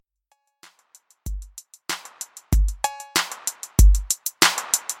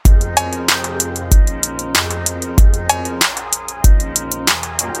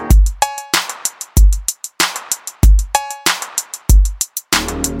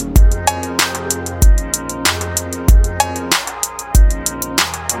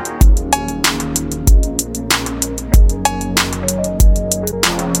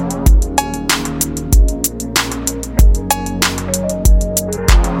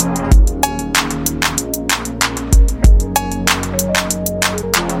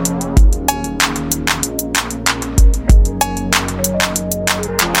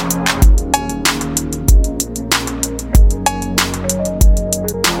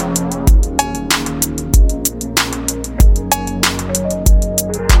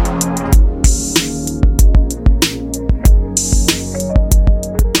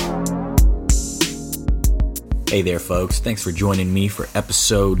Hey there, folks. Thanks for joining me for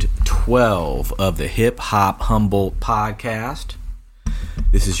episode 12 of the Hip Hop Humboldt podcast.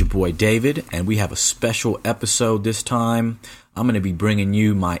 This is your boy David, and we have a special episode this time. I'm going to be bringing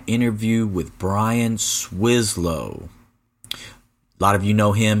you my interview with Brian Swislow. A lot of you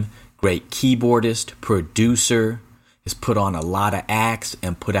know him, great keyboardist, producer, has put on a lot of acts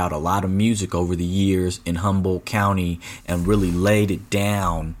and put out a lot of music over the years in Humboldt County and really laid it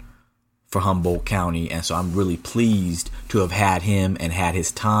down for Humboldt County. And so I'm really pleased to have had him and had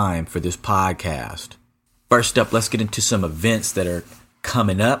his time for this podcast. First up, let's get into some events that are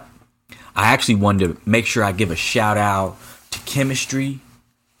coming up. I actually wanted to make sure I give a shout out to Chemistry,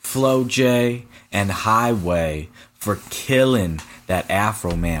 Flo J, and Highway for killing that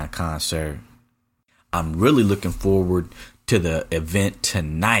Afro Man concert. I'm really looking forward to the event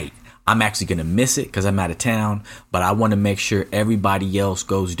tonight. I'm actually going to miss it because I'm out of town, but I want to make sure everybody else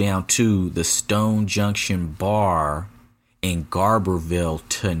goes down to the Stone Junction Bar in Garberville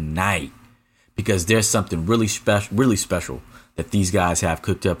tonight because there's something really special that these guys have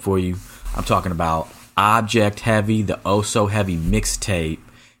cooked up for you. I'm talking about Object Heavy, the Oh So Heavy mixtape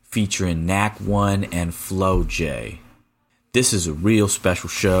featuring Knack One and Flo J. This is a real special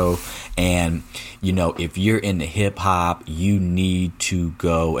show, and you know, if you're into hip hop, you need to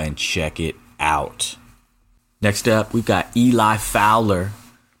go and check it out. Next up, we've got Eli Fowler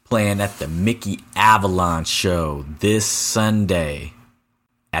playing at the Mickey Avalon show this Sunday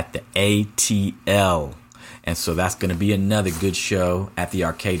at the ATL. And so that's going to be another good show at the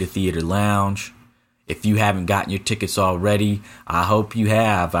Arcada Theater Lounge. If you haven't gotten your tickets already, I hope you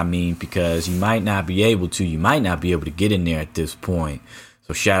have. Because you might not be able to. You might not be able to get in there at this point.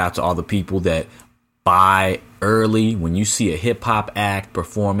 So shout out to all the people that buy early when you see a hip hop act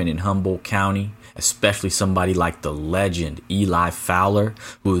performing in Humboldt County, especially somebody like the legend Eli Fowler,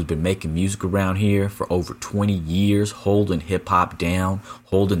 who has been making music around here for over 20 years, holding hip hop down,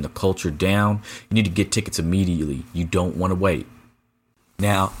 holding the culture down. You need to get tickets immediately. You don't want to wait.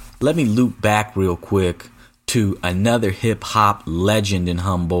 Now, let me loop back real quick to another hip hop legend in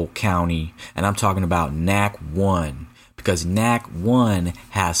Humboldt County, and I'm talking about Knack One, because Knack One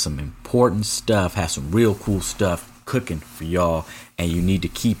has some important stuff, has some real cool stuff cooking for y'all, and you need to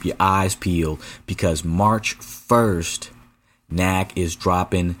keep your eyes peeled because March 1st, Knack is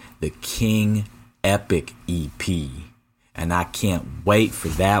dropping the King Epic EP, and I can't wait for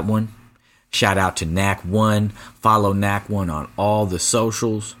that one. Shout out to Knack One. Follow Knack One on all the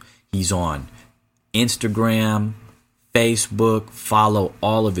socials. He's on Instagram, Facebook. Follow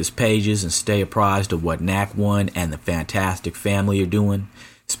all of his pages and stay apprised of what Knack One and the Fantastic Family are doing.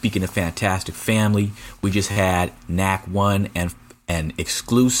 Speaking of Fantastic Family, we just had Knack One and an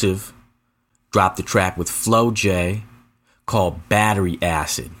exclusive drop the track with Flo J called Battery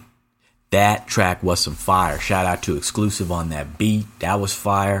Acid. That track was some fire. Shout out to Exclusive on that beat. That was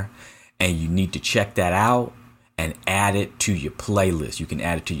fire. And you need to check that out and add it to your playlist. You can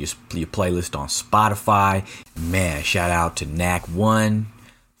add it to your playlist on Spotify. Man, shout out to Knack One,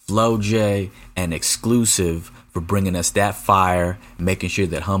 Flo J, and Exclusive for bringing us that fire, making sure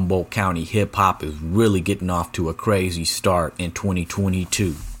that Humboldt County hip hop is really getting off to a crazy start in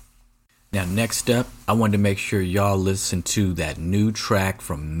 2022. Now, next up, I wanted to make sure y'all listen to that new track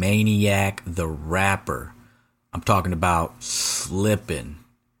from Maniac the Rapper. I'm talking about Slippin'.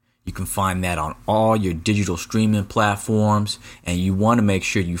 You can find that on all your digital streaming platforms, and you want to make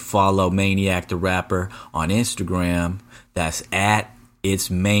sure you follow Maniac the Rapper on Instagram. That's at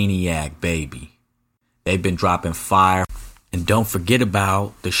It's Maniac, baby. They've been dropping fire. And don't forget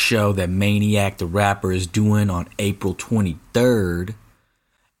about the show that Maniac the Rapper is doing on April 23rd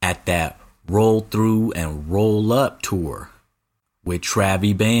at that Roll Through and Roll Up tour with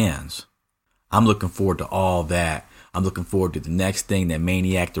Travie Bands. I'm looking forward to all that. I'm looking forward to the next thing that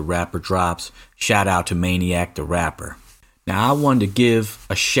Maniac the Rapper drops. Shout out to Maniac the Rapper. Now, I wanted to give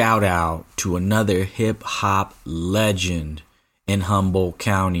a shout out to another hip hop legend in Humboldt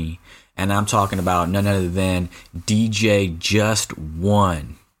County, and I'm talking about none other than DJ Just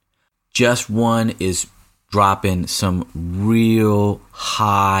One. Just One is dropping some real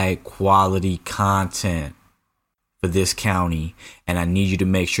high quality content for this county, and I need you to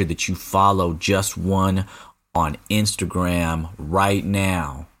make sure that you follow Just One on Instagram right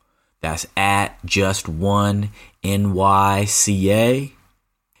now. That's at Just One NYCA.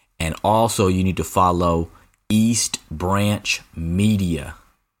 And also you need to follow East Branch Media.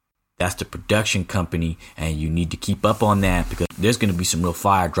 That's the production company, and you need to keep up on that because there's going to be some real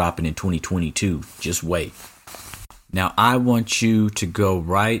fire dropping in 2022. Just wait. Now, I want you to go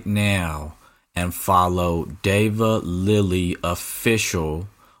right now and follow Dava Lily Official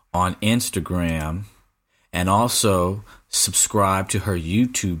on Instagram and also subscribe to her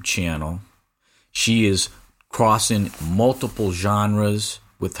YouTube channel. She is crossing multiple genres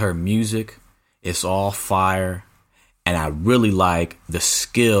with her music. It's all fire. And I really like the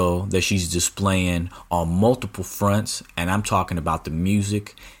skill that she's displaying on multiple fronts. And I'm talking about the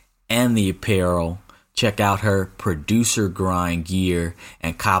music and the apparel. Check out her producer grind gear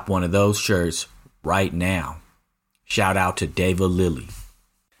and cop one of those shirts right now. Shout out to Dava Lily.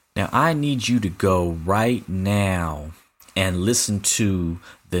 Now I need you to go right now and listen to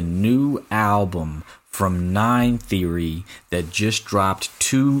the new album from Nine Theory that just dropped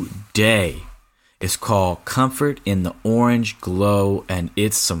today. It's called Comfort in the Orange Glow, and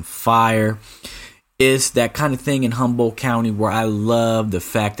it's some fire. It's that kind of thing in Humboldt County where I love the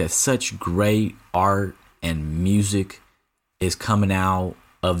fact that such great art and music is coming out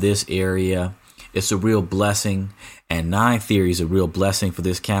of this area. It's a real blessing, and Nine Theory is a real blessing for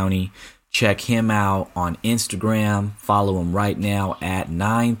this county. Check him out on Instagram. Follow him right now at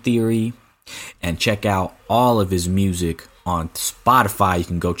Nine Theory, and check out all of his music on Spotify. You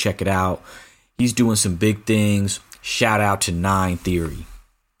can go check it out. He's doing some big things. Shout out to Nine Theory.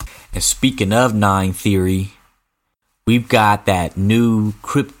 And speaking of Nine Theory, we've got that new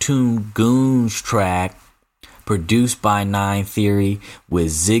Cryptune Goons track produced by Nine Theory with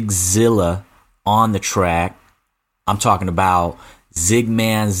Zigzilla on the track. I'm talking about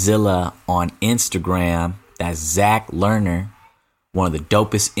Zigmanzilla on Instagram. That's Zach Lerner, one of the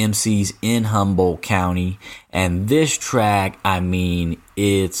dopest MCs in Humboldt County. And this track, I mean,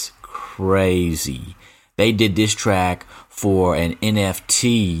 it's crazy. They did this track for an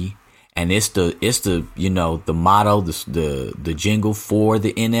NFT, and it's the you know, the motto, the jingle for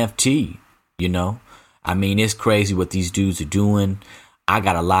the NFT. You know, I mean, it's crazy what these dudes are doing. I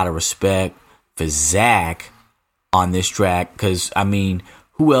got a lot of respect for Zach on this track, because I mean,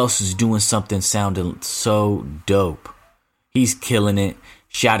 who else is doing something sounding so dope? He's killing it.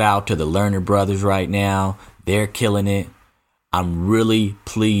 Shout out to the Lerner brothers right now. They're killing it. I'm really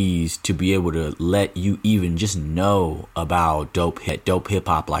pleased to be able to let you even just know about dope hip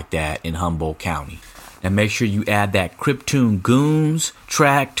hop like that in Humboldt County. And make sure you add that Cryptune Goons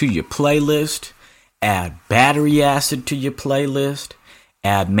track to your playlist. Add Battery Acid to your playlist.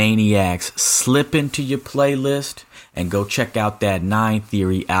 Add Maniacs Slippin' to your playlist. And go check out that Nine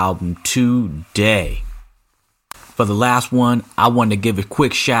Theory album today. For the last one, I want to give a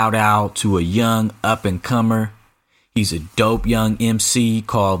quick shout out to a young up and comer. He's a dope young MC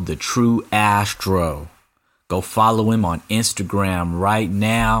called The True Astro. Go follow him on Instagram right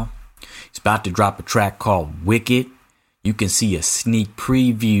now. He's about to drop a track called Wicked. You can see a sneak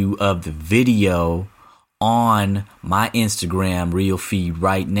preview of the video on my Instagram reel feed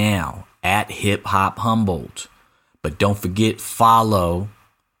right now at Hip Hop Humboldt. But don't forget, follow.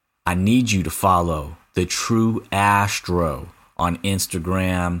 I need you to follow The True Astro on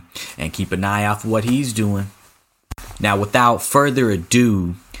Instagram and keep an eye out for what he's doing. Now, without further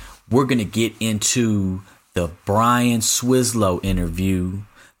ado, we're going to get into the Brian Swislow interview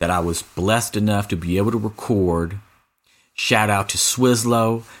that I was blessed enough to be able to record. Shout out to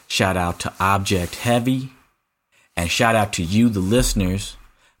Swislow, shout out to Object Heavy, and shout out to you, the listeners,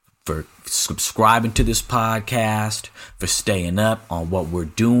 for subscribing to this podcast, for staying up on what we're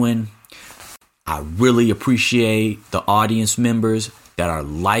doing. I really appreciate the audience members that are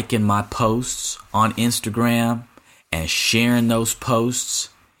liking my posts on Instagram and sharing those posts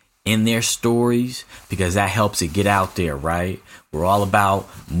in their stories, because that helps it get out there, right? We're all about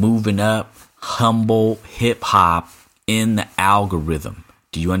moving up Humboldt hip hop in the algorithm.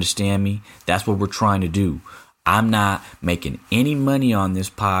 Do you understand me? That's what we're trying to do. I'm not making any money on this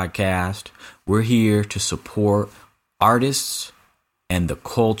podcast. We're here to support artists and the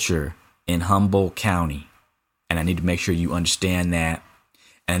culture in Humboldt County. And I need to make sure you understand that.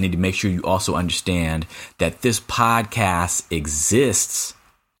 And I need to make sure you also understand that this podcast exists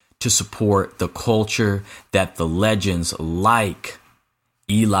to support the culture that the legends like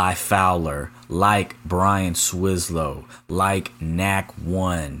Eli Fowler, like Brian Swislow, like Knack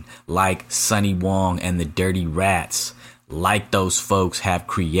One, like Sonny Wong and the Dirty Rats, like those folks have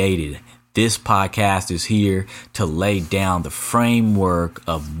created. This podcast is here to lay down the framework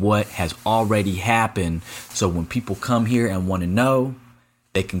of what has already happened. So when people come here and want to know,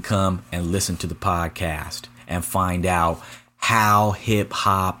 they can come and listen to the podcast and find out how hip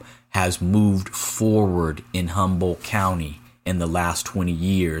hop has moved forward in Humboldt County in the last 20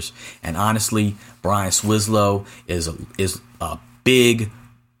 years. And honestly, Brian Swislow is a big,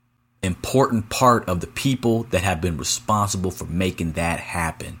 important part of the people that have been responsible for making that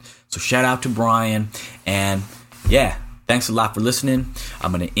happen. So shout out to Brian. And yeah, thanks a lot for listening.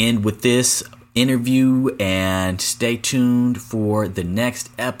 I'm going to end with this interview, and stay tuned for the next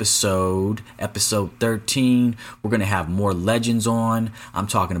episode 13. We're going to have more legends on. I'm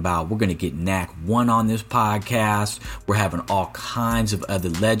talking about we're going to get Knack 1 on this podcast. We're having all kinds of other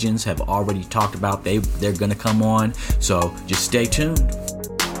legends have already talked about they're going to come on. So just stay tuned.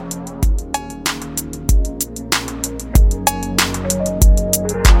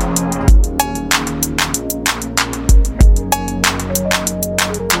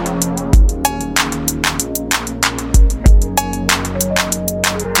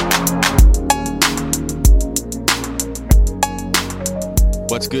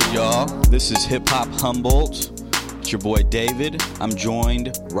 What's good, y'all? This is Hip Hop Humboldt. It's your boy David. I'm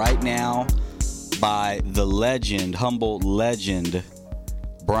joined right now by the legend, Humboldt legend,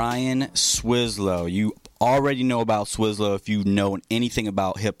 Brian Swislow. You already know about Swislow if you know anything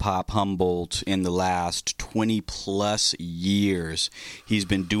about Hip Hop Humboldt in the last 20 plus years. He's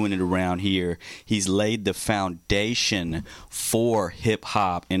been doing it around here. He's laid the foundation for hip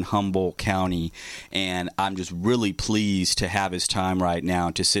hop in Humboldt County, and I'm just really pleased to have his time right now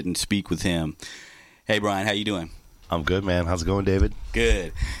to sit and speak with him. Hey Brian, how you doing? I'm good, man. How's it going, David?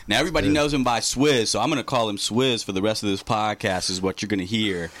 Good. Now everybody knows him by Swizz, so I'm going to call him Swizz for the rest of this podcast is what you're going to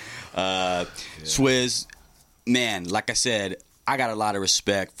hear. Swizz, man, like I said, I got a lot of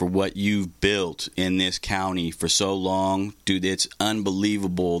respect for what you've built in this county for so long. Dude, it's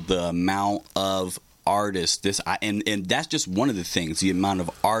unbelievable the amount of artists. And that's just one of the things, the amount of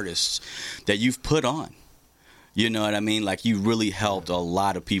artists that you've put on. You know what I mean? Like, you really helped a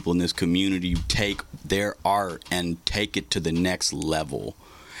lot of people in this community take their art and take it to the next level.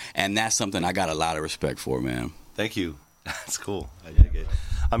 And that's something I got a lot of respect for, man. Thank you. That's cool. I dig it.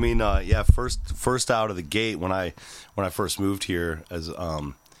 I mean, first out of the gate when I first moved here, as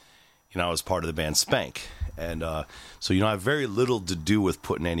I was part of the band Spank, and so I have very little to do with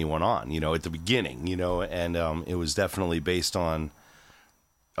putting anyone on. At the beginning, and it was definitely based on.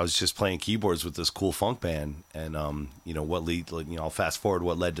 I was just playing keyboards with this cool funk band, and I'll fast forward.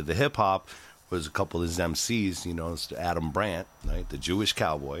 What led to the hip hop was a couple of his MCs. Adam Brandt, right, the Jewish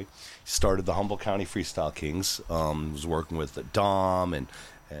cowboy, he started the Humboldt County Freestyle Kings. Was working with Dom and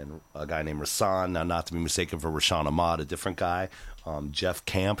a guy named Rasan, now not to be mistaken for Rashawn Ahmad, a different guy. Jeff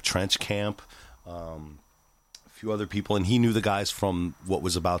Camp, Trench Camp, a few other people, and he knew the guys from what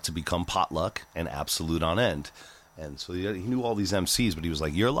was about to become Potluck and Absolute on End. And so he knew all these MCs, but he was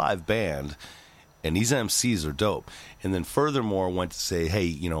like, you're a live band, and these MCs are dope. And then furthermore went to say,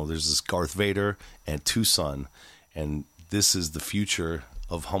 hey, there's this Garth Vader and Tucson, and this is the future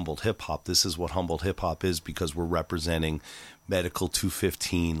of Humboldt hip-hop. This is what Humboldt hip-hop is, because we're representing Medical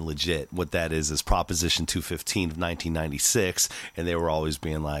 215 legit. What that is Proposition 215 of 1996, and they were always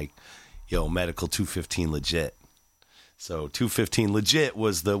being like, yo, Medical 215 legit. So 215 legit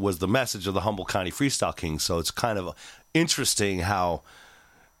was the message of the Humboldt County Freestyle Kings. So it's kind of interesting how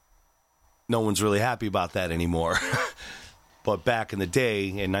no one's really happy about that anymore. But back in the day,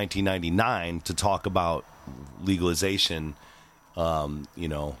 in 1999, to talk about legalization,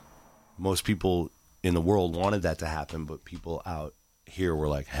 most people in the world wanted that to happen, but people out here were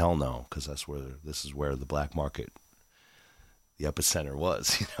like, hell no, because this is where the black market, the epicenter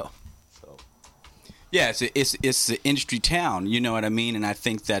was, So. Yeah, it's the industry town, you know what I mean? And I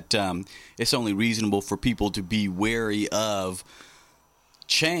think that it's only reasonable for people to be wary of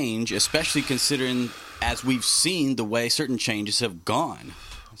change, especially considering, as we've seen, the way certain changes have gone.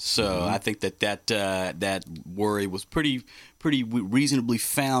 So I think that worry was pretty reasonably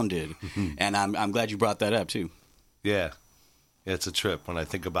founded, and I'm glad you brought that up too. Yeah, it's a trip when I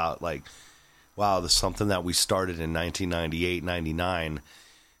think about, like, wow, there's something that we started in 1998, 99.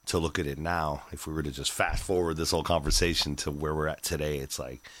 To look at it now, if we were to just fast forward this whole conversation to where we're at today, it's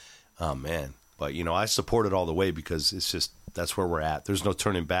like, oh man. But I support it all the way, because it's just, that's where we're at. There's no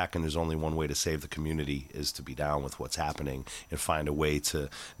turning back, and there's only one way to save the community, is to be down with what's happening and find a way to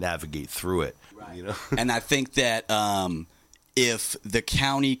navigate through it. Right. And I think that if the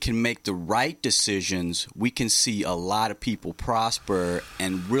county can make the right decisions, we can see a lot of people prosper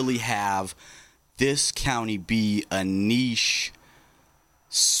and really have this county be a niche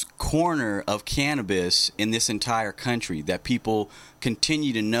corner of cannabis in this entire country, that people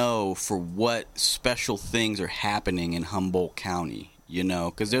continue to know for what special things are happening in Humboldt County,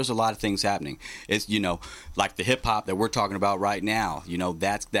 because there's a lot of things happening. It's, like the hip hop that we're talking about right now,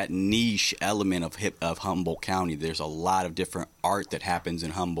 that's that niche element of Humboldt County. There's a lot of different art that happens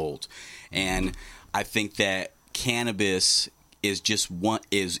in Humboldt. And I think that cannabis is just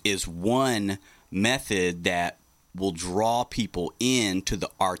one method that will draw people into the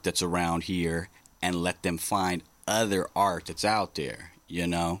art that's around here and let them find other art that's out there,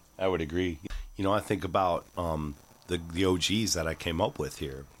 I would agree. I think about the OGs that I came up with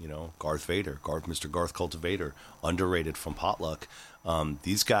here. Garth Vader, Mr. Garth Cultivator, underrated from Potluck.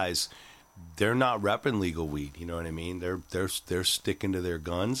 These guys, they're not repping legal weed. You know what I mean? They're sticking to their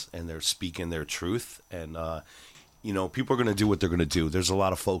guns and they're speaking their truth. And people are going to do what they're going to do. There's a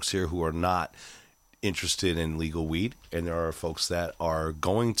lot of folks here who are not interested in legal weed, and there are folks that are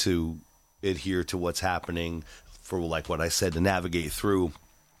going to adhere to what's happening for, like what I said, to navigate through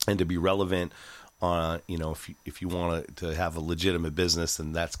and to be relevant. If you want to have a legitimate business,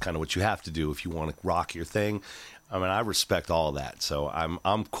 then that's kind of what you have to do if you want to rock your thing. I mean, I respect all of that, so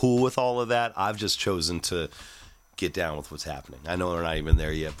I'm cool with all of that. I've just chosen to get down with what's happening. I know we're not even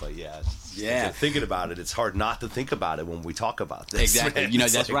there yet, but thinking about it, it's hard not to think about it when we talk about this. Exactly. Man.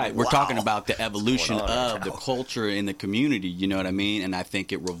 That's like, right. We're talking about the evolution of the now? culture in the community, you know what I mean? And I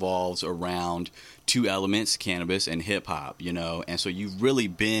think it revolves around two elements, cannabis and hip hop, and so you've really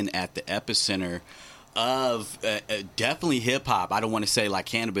been at the epicenter of definitely hip hop. I don't want to say like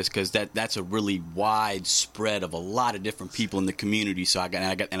cannabis, because that's a really wide spread of a lot of different people in the community. So I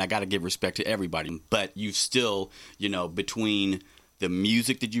got to give respect to everybody. But you've still, between the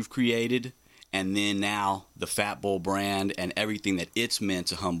music that you've created and then now the Fat Bowl brand and everything that it's meant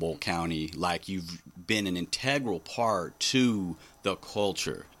to Humboldt County, like you've been an integral part to the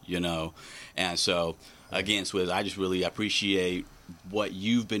culture, And so again, Swizz, I just really appreciate what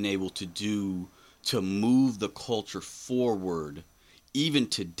you've been able to do to move the culture forward, even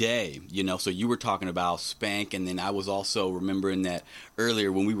today, So you were talking about Spank, and then I was also remembering that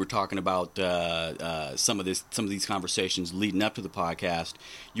earlier when we were talking about some of these conversations leading up to the podcast,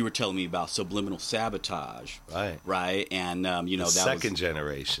 you were telling me about Subliminal Sabotage, right, and the second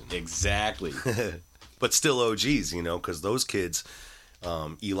generation, exactly, but still OGs, because those kids,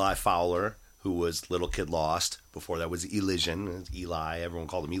 Eli Fowler, who was Little Kid Lost. Before that was Elysian. Eli, everyone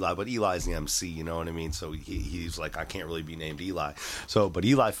called him Eli, but Eli's the MC, you know what I mean? So he's like, I can't really be named Eli. But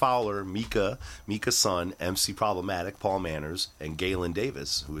Eli Fowler, Mika's son, MC Problematic, Paul Manners, and Galen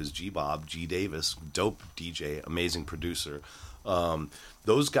Davis, who is G Davis, dope DJ, amazing producer.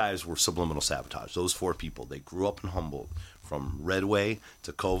 Those guys were Subliminal Sabotage. Those four people, they grew up in Humboldt. From Redway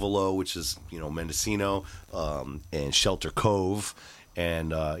to Covelo, which is, Mendocino, and Shelter Cove.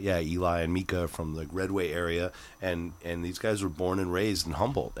 And Eli and Mika from the Redway area, and these guys were born and raised in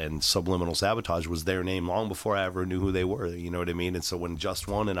Humboldt, and Subliminal Sabotage was their name long before I ever knew who they were, you know what I mean? And so when Just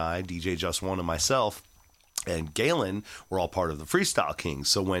One and I, DJ Just One and myself, and Galen were all part of the Freestyle Kings.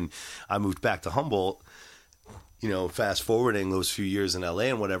 So when I moved back to Humboldt, fast forwarding those few years in LA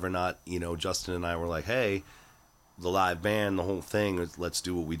and whatever not, Justin and I were like, hey, the live band, the whole thing, let's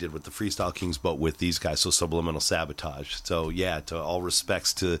do what we did with the Freestyle Kings, but with these guys, so Subliminal Sabotage. So, to all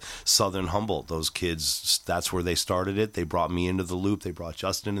respects to Southern Humboldt, those kids, that's where they started it. They brought me into the loop. They brought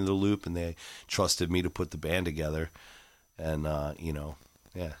Justin into the loop, and they trusted me to put the band together. And,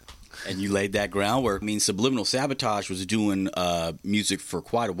 And you laid that groundwork. I mean, Subliminal Sabotage was doing music for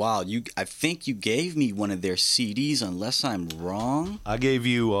quite a while. I think you gave me one of their CDs, unless I'm wrong. I gave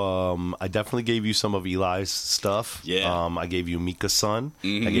you, I definitely gave you some of Eli's stuff. Yeah. I gave you Mika's son.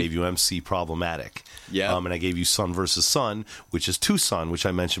 Mm-hmm. I gave you MC Problematic. Yeah. And I gave you Son versus Son, which is Tucson, which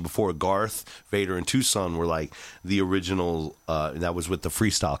I mentioned before. Garth, Vader, and Tucson were like the original, that was with the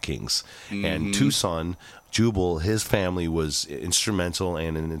Freestyle Kings. Mm-hmm. And Tucson, Jubal, his family was instrumental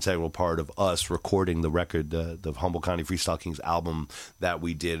and an integral part of us recording the record, the Humboldt County Freestyle Kings album that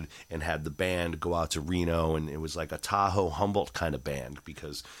we did, and had the band go out to Reno, and it was like a Tahoe Humboldt kind of band,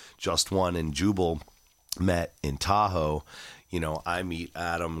 because Just One and Jubal met in Tahoe. I meet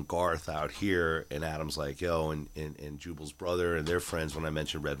Adam Garth out here, and Adam's like, yo, and Jubal's brother and their friends, when I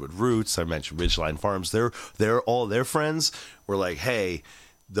mentioned Redwood Roots, I mentioned Ridgeline Farms, they're all their friends were like, hey,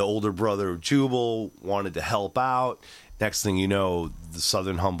 the older brother of Jubal wanted to help out. Next thing you know, the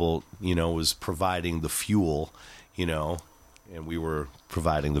Southern Humboldt, was providing the fuel, and we were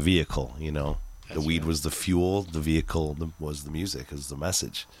providing the vehicle, The weed was the fuel, the vehicle was the music, is the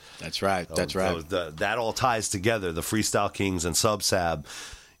message. That's right. That's right. That all ties together. The Freestyle Kings and Subsab,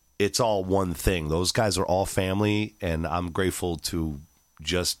 it's all one thing. Those guys are all family, and I'm grateful to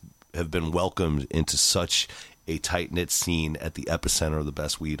just have been welcomed into such a tight-knit scene at the epicenter of the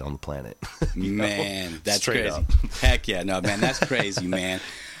best weed on the planet. Man, that's Straight crazy. up. Heck yeah. No, man, that's crazy, man.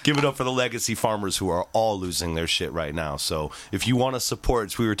 Give it up for the legacy farmers who are all losing their shit right now. So if you want to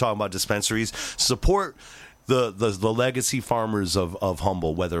support, we were talking about dispensaries, support the legacy farmers of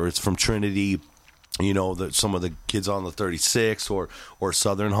Humboldt, whether it's from Trinity, you know, some of the kids on the 36 or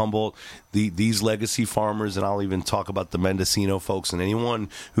Southern Humboldt, these legacy farmers, and I'll even talk about the Mendocino folks and anyone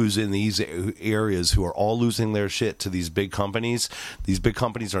who's in these areas who are all losing their shit to these big companies. These big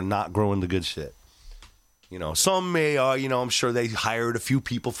companies are not growing the good shit. You know, some may, you know, I'm sure they hired a few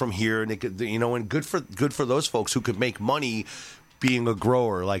people from here, and they could, you know, and good for those folks who could make money being a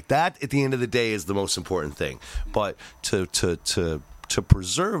grower. Like that, at the end of the day, is the most important thing. But to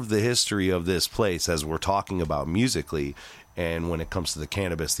preserve the history of this place, as we're talking about musically, and when it comes to the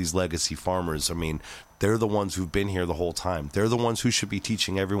cannabis, these legacy farmers, I mean, they're the ones who've been here the whole time. They're the ones who should be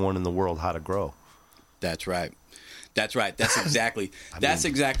teaching everyone in the world how to grow. That's right. That's right. That's exactly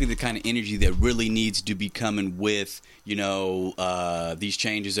exactly the kind of energy that really needs to be coming with, you know, these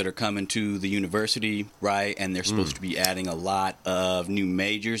changes that are coming to the university, right? And they're supposed to be adding a lot of new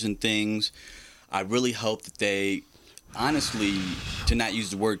majors and things. I really hope that they, honestly, to not use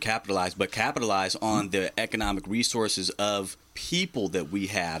the word capitalize, but capitalize on the economic resources of people that we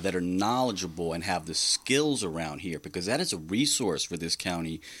have that are knowledgeable and have the skills around here, because that is a resource for this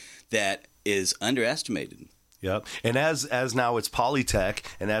county that is underestimated. Yep. And as now it's Polytech,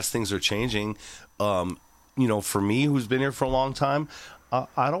 and as things are changing, you know, for me, who's been here for a long time,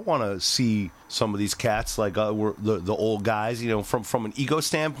 I don't want to see some of these cats like we're the old guys, you know, from an ego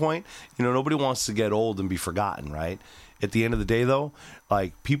standpoint. You know, nobody wants to get old and be forgotten, right? At the end of the day, though,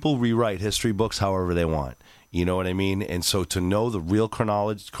 like, people rewrite history books however they want. You know what I mean? And so to know the real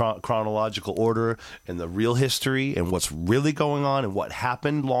chronological order and the real history and what's really going on and what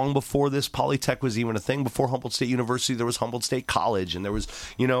happened long before this Polytech was even a thing, before Humboldt State University, there was Humboldt State College, and there was,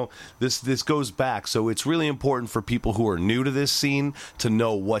 you know, this goes back. So it's really important for people who are new to this scene to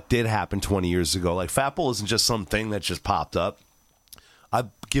know what did happen 20 years ago. Like, Fat Bowl isn't just something that just popped up. I've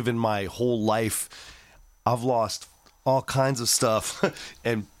given my whole life, I've lost all kinds of stuff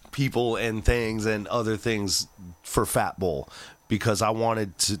and people and things and other things for Fat Bowl, because I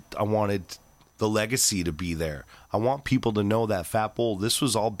wanted the legacy to be there. I want people to know that Fat Bowl, this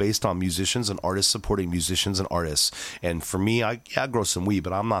was all based on musicians and artists supporting musicians and artists. And for me, I grow some weed,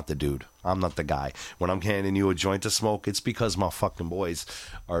 but I'm not the dude. I'm not the guy. When I'm handing you a joint to smoke, it's because my fucking boys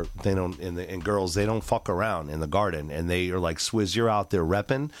and girls, they don't fuck around in the garden, and they are like, Swizz, you're out there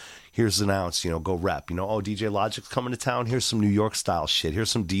repping. Here's an ounce, you know, go rep. You know, oh, DJ Logic's coming to town. Here's some New York style shit.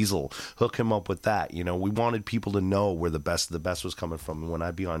 Here's some Diesel. Hook him up with that. You know, we wanted people to know where the best of the best was coming from. And when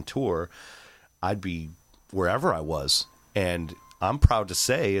I'd be on tour, I'd be wherever I was. And I'm proud to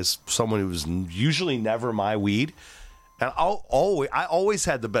say, as someone who was usually never my weed, and I always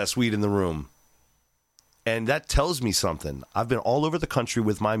had the best weed in the room. And that tells me something. I've been all over the country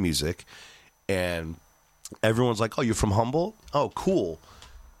with my music, and everyone's like, oh, you're from Humboldt? Oh, cool.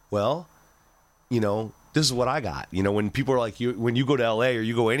 Well, you know, this is what I got. You know, when people are like, when you go to LA or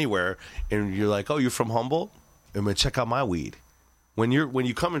you go anywhere and you're like, oh, you're from Humboldt? I'm going to check out my weed. When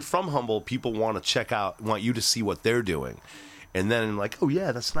you come in from Humboldt, people want you to see what they're doing. And then like, oh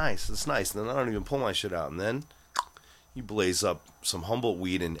yeah, that's nice. That's nice. And then I don't even pull my shit out. And then you blaze up some Humboldt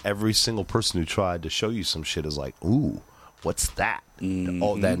weed, and every single person who tried to show you some shit is like, ooh, what's that? Mm-hmm.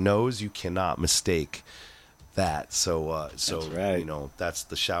 Oh, that nose, you cannot mistake that. So that's right. You know, that's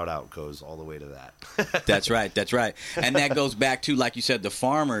the shout out goes all the way to that. That's right. And that goes back to, like you said, the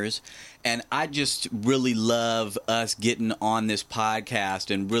farmers. And I just really love us getting on this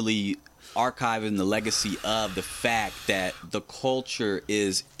podcast and really archiving the legacy of the fact that the culture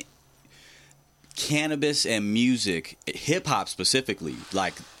is cannabis and music, hip hop specifically,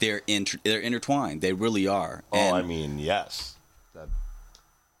 like they're intertwined. They really are. And I mean, yes.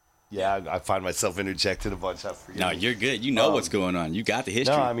 Yeah, I find myself interjected a bunch. No, you're good. You know what's going on. You got the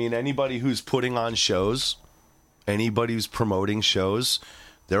history. No, I mean, anybody who's putting on shows, anybody who's promoting shows,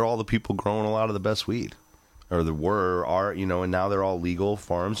 they're all the people growing a lot of the best weed, or are, you know, and now they're all legal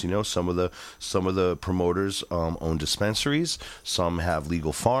farms. You know, some of the promoters own dispensaries. Some have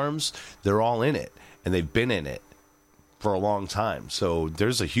legal farms. They're all in it, and they've been in it for a long time. So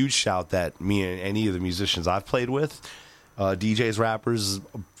there's a huge shout that me and any of the musicians I've played with, DJs, rappers,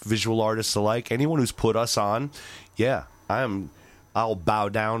 visual artists alike, anyone who's put us on, yeah, I'll bow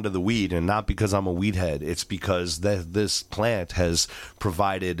down to the weed, and not because I'm a weed head. It's because this plant has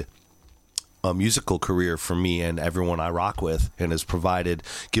provided a musical career for me and everyone I rock with, and has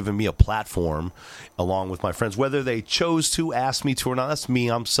given me a platform along with my friends, whether they chose to ask me to or not. That's me.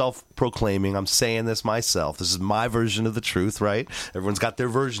 I'm self-proclaiming. I'm saying this myself. This is my version of the truth, right? Everyone's got their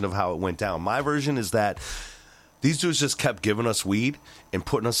version of how it went down. My version is that these dudes just kept giving us weed and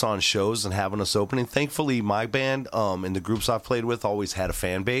putting us on shows and having us opening. Thankfully, my band and the groups I've played with always had a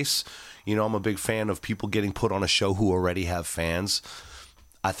fan base. You know, I'm a big fan of people getting put on a show who already have fans.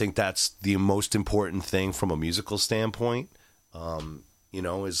 I think that's the most important thing from a musical standpoint.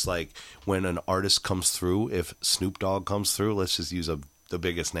 Is like when an artist comes through, if Snoop Dogg comes through, let's just use the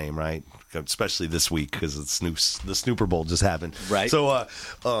biggest name, right? Especially this week because the Snooper Bowl just happened. Right. So,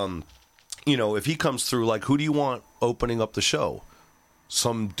 if he comes through, like, who do you want opening up the show?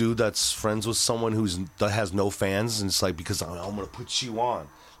 Some dude that's friends with someone that has no fans, and it's like, because I'm going to put you on.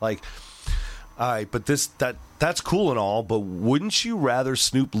 Like, all right, but that's cool and all, but wouldn't you rather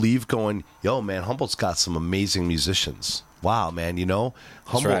Snoop leave going, yo, man, Humboldt's got some amazing musicians. Wow, man,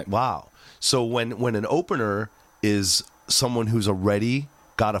 Humboldt, right. Wow. So when an opener is someone who's already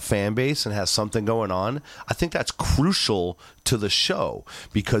got a fan base and has something going on, I think that's crucial to the show,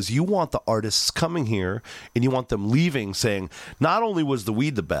 because you want the artists coming here and you want them leaving saying, not only was the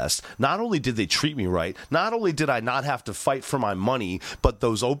weed the best, not only did they treat me right, not only did I not have to fight for my money, but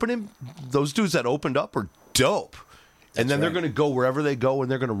those dudes that opened up are dope. And then they're going to go wherever they go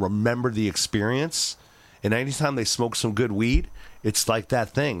and they're going to remember the experience. And anytime they smoke some good weed, it's like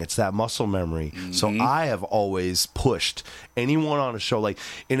that thing. It's that muscle memory. Mm-hmm. So I have always pushed anyone on a show and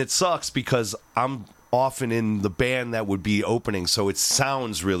it sucks because I'm often in the band that would be opening, so it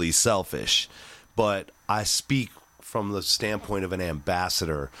sounds really selfish. But I speak from the standpoint of an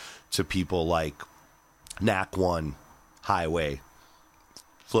ambassador to people like Knack One, Highway,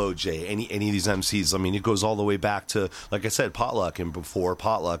 Flo J, any of these MCs. I mean, it goes all the way back to, like I said, Potluck, and before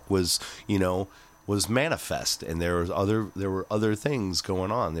Potluck was Manifest, and there were other things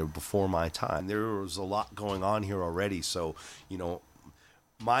going on. They were before my time. There was a lot going on here already. So,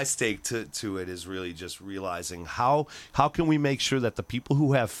 my stake to it is really just realizing how can we make sure that the people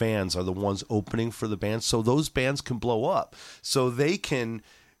who have fans are the ones opening for the bands, so those bands can blow up, so they can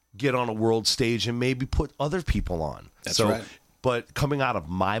get on a world stage and maybe put other people on. That's right. But coming out of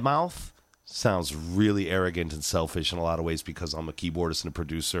my mouth sounds really arrogant and selfish in a lot of ways, because I'm a keyboardist and a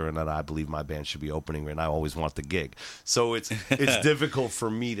producer, and that I believe my band should be opening, and I always want the gig. So it's difficult for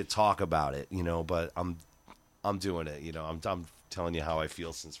me to talk about it, but I'm doing it. I'm telling you how I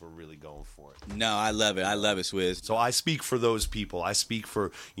feel, since we're really going for it. No, I love it, Swizz. So I speak for those people. I speak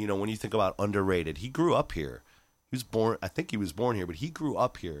for, when you think about underrated, he grew up here. I think he was born here, but he grew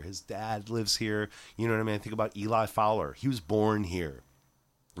up here. His dad lives here. You know what I mean? I think about Eli Fowler. He was born here.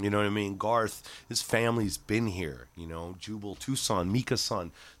 You know what I mean? Garth, his family's been here. Jubal, Tucson, Mika's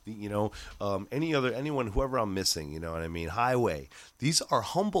son. Anyone, whoever I'm missing. You know what I mean? Highway. These are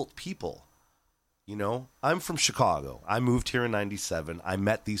Humboldt people. I'm from Chicago. I moved here in '97. I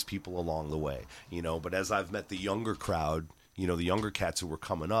met these people along the way. But as I've met the younger crowd, the younger cats who were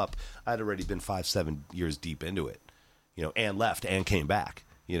coming up, I'd already been 5-7 years deep into it. And left and came back.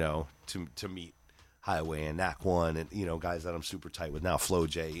 To meet Highway and Knack One, and guys that I'm super tight with now, Flo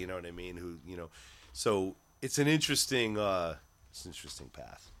J, you know what I mean, so it's an interesting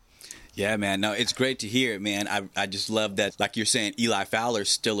path. Yeah, man. No, it's great to hear it, man. I just love that, like you're saying, Eli Fowler's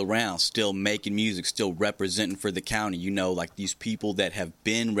still around, still making music, still representing for the county. Like these people that have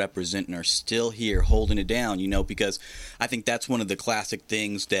been representing are still here holding it down, because I think that's one of the classic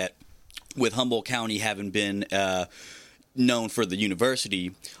things that, with Humboldt County having been known for the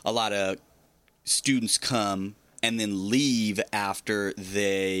university, a lot of students come and then leave after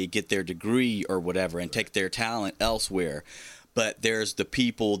they get their degree or whatever and take their talent elsewhere. But there's the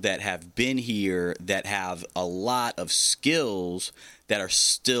people that have been here that have a lot of skills that are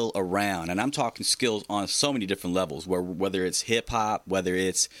still around. And I'm talking skills on so many different levels, whether it's hip hop, whether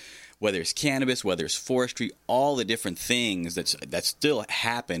it's cannabis, whether it's forestry, all the different things that still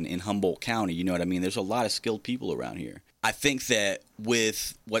happen in Humboldt County. You know what I mean? There's a lot of skilled people around here. I think that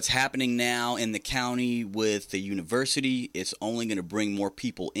with what's happening now in the county with the university, it's only going to bring more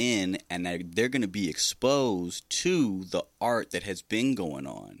people in, and they're going to be exposed to the art that has been going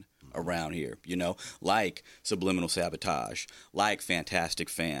on around here, like Subliminal Sabotage, like Fantastic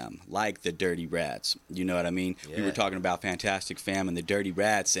Fam, like the Dirty Rats. You know what I mean? Yeah. We were talking about Fantastic Fam and the Dirty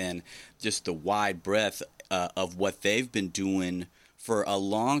Rats, and just the wide breadth of what they've been doing for a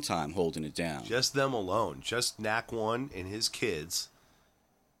long time, holding it down. Just them alone, just Knack One and his kids.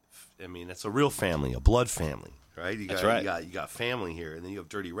 I mean, it's a real family, a blood family, right? That's right. You got family here, and then you have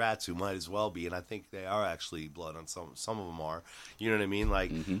Dirty Rats, who might as well be, and I think they are actually blood on some of them are. You know what I mean?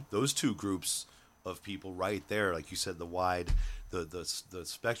 Like those two groups of people right there, like you said, the wide, the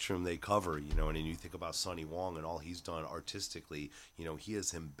spectrum they cover, and then you think about Sonny Wong and all he's done artistically, he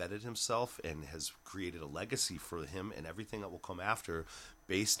has embedded himself and has created a legacy for him and everything that will come after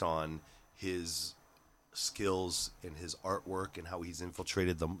based on his skills and his artwork and how he's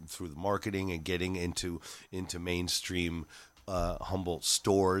infiltrated them through the marketing and getting into mainstream Humboldt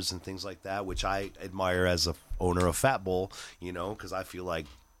stores and things like that, which I admire as a owner of Fat Bowl, you know, because I feel like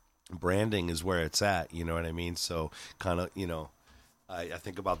branding is where it's at, you know what I mean? So kind of, you know, I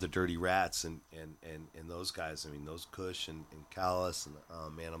think about the Dirty Rats and those guys. I mean, those Kush and Callus and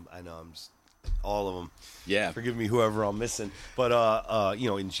man, I know I'm just, all of them. Yeah. Forgive me, whoever I'm missing. But you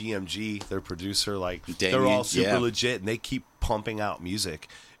know, in GMG, their producer, like Damien, they're all super yeah. legit, and they keep pumping out music.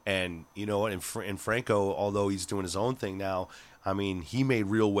 And you know what? And Franco, although he's doing his own thing now, I mean, he made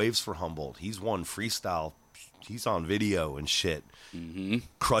real waves for Humboldt. He's won freestyle. He's on video and shit,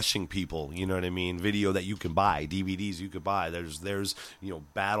 crushing people. You know what I mean? Video that you can buy, DVDs you could buy. There's you know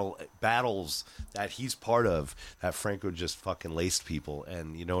battles that he's part of that Franco just fucking laced people,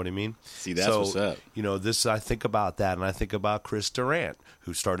 and you know what I mean? See, that's what's up. You know, this I think about that, and I think about Chris Durant,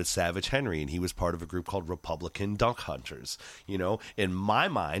 who started Savage Henry, and he was part of a group called Republican Dunk Hunters. You know, in my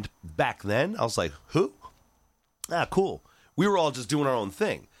mind back then, I was like, who? Ah, cool. We were all just doing our own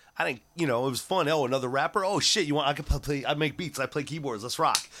thing. I think, you know, it was fun. Oh, another rapper. Oh shit, you want? I can play. I make beats. I play keyboards. Let's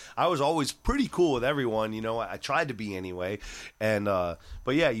rock. I was always pretty cool with everyone. You know, I tried to be anyway. And but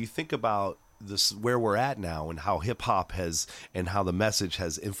yeah, you think about this where we're at now and how hip hop has and how the message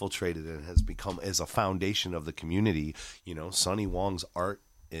has infiltrated and has become as a foundation of the community. You know, Sonny Wong's art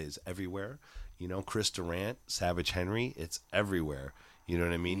is everywhere. You know, Chris Durant, Savage Henry, it's everywhere. You know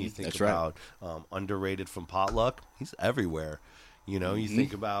what I mean? You think That's about Underrated from Potluck. He's everywhere. You know, you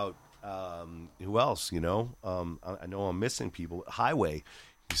think about who else, you know? I know I'm missing people. Highway,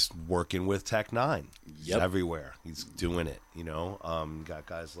 he's working with Tech Nine. He's everywhere. He's doing it, you know? Got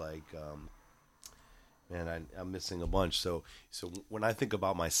guys like, man, I'm missing a bunch. So when I think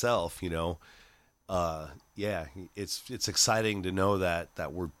about myself, you know, yeah, it's exciting to know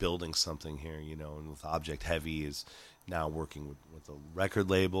that we're building something here, you know, and with Object Heavy is now working with a record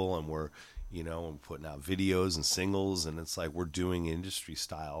label, and we're, you know, and putting out videos and singles, and it's like we're doing industry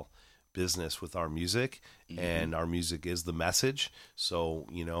style business with our music, and our music is the message. So,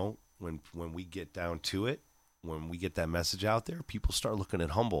 you know, when we get down to it, when we get that message out there, people start looking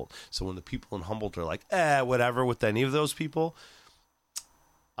at Humboldt. So when the people in Humboldt are like, whatever with any of those people,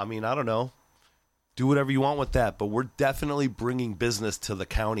 I mean, I don't know, do whatever you want with that, but we're definitely bringing business to the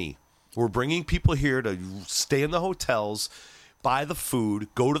county. We're bringing people here to stay in the hotels, buy the food,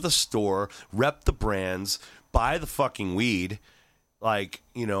 go to the store, rep the brands, buy the fucking weed. Like,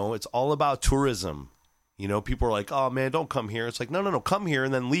 you know, it's all about tourism. You know, people are like, oh, man, don't come here. It's like, no, come here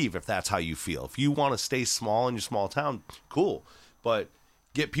and then leave if that's how you feel. If you want to stay small in your small town, cool. But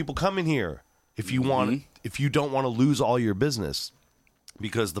get people coming here if you want, if you don't want to lose all your business.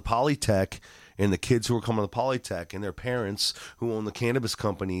 Because the Polytech and the kids who are coming to Polytech and their parents who own the cannabis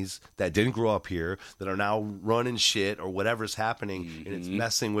companies that didn't grow up here, that are now running shit or whatever's happening, and it's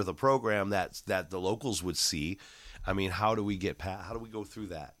messing with a program that the locals would see. I mean, how do we go through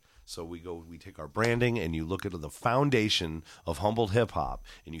that? So we take our branding, and you look at the foundation of Humboldt hip hop,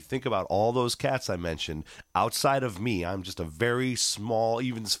 and you think about all those cats I mentioned. Outside of me, I'm just a very small.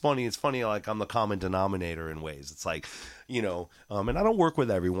 Even it's funny. Like I'm the common denominator in ways. It's like, you know, and I don't work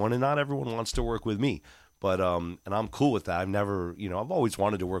with everyone, and not everyone wants to work with me. But and I'm cool with that. I've never, you know, I've always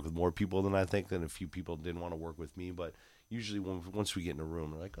wanted to work with more people than I think. Than a few people didn't want to work with me. But usually, once we get in a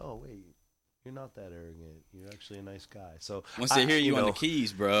room, they're like, oh wait, you're not that arrogant. You're actually a nice guy. So once they hear you on the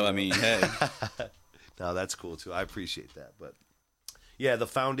keys, bro, I mean, hey. No, that's cool too. I appreciate that. But yeah, the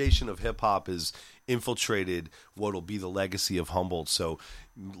foundation of hip hop is infiltrated what'll be the legacy of Humboldt. So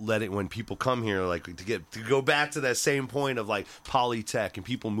when people come here, like to go back to that same point of like Polytech and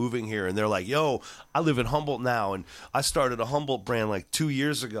people moving here, and they're like, yo, I live in Humboldt now, and I started a Humboldt brand like 2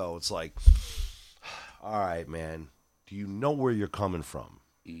 years ago. It's like, all right, man, do you know where you're coming from?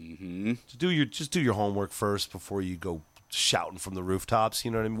 Just do your homework first before you go shouting from the rooftops. You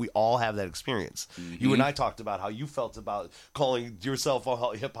know what I mean? We all have that experience. You and I talked about how you felt about calling yourself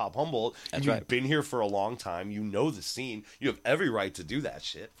a hip hop Humboldt. That's You've right. been here for a long time. You know the scene. You have every right to do that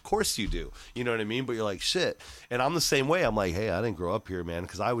shit. Of course you do. You know what I mean? But you're like, shit. And I'm the same way. I'm like, hey, I didn't grow up here, man,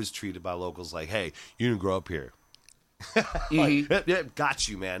 because I was treated by locals like, hey, you didn't grow up here. Like, yeah, got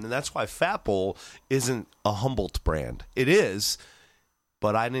you, man. And that's why Fat Bowl isn't a Humboldt brand. It is.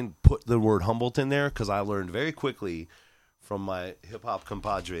 But I didn't put the word Humboldt in there because I learned very quickly from my hip hop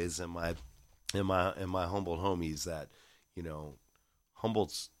compadres and my Humboldt homies that, you know,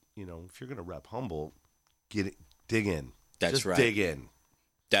 Humboldt's, you know, if you're gonna rep Humboldt, dig in. That's Just right. dig in.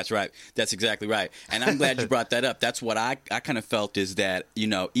 That's right. That's exactly right. And I'm glad you brought that up. That's what I kind of felt is that, you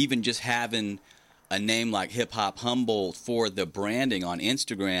know, even just having a name like Hip Hop Humboldt for the branding on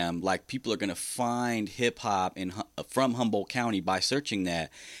Instagram, like people are going to find hip hop from Humboldt County by searching that,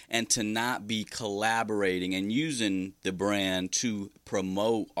 and to not be collaborating and using the brand to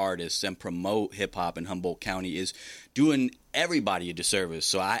promote artists and promote hip hop in Humboldt County is doing everybody a disservice.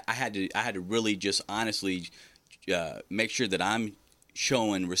 So I had to really just honestly make sure that I'm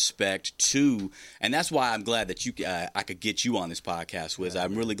showing respect to, and that's why I'm glad that I could get you on this podcast, Wiz.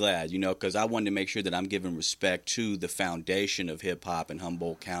 I'm really glad, because I wanted to make sure that I'm giving respect to the foundation of hip hop in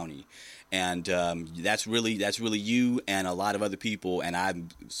Humboldt County, and that's really you and a lot of other people, and I'm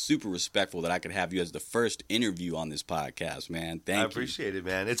super respectful that I could have you as the first interview on this podcast, man. Thank you. I appreciate it,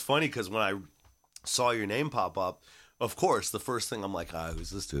 man. It's funny because when I saw your name pop up, of course, the first thing I'm like,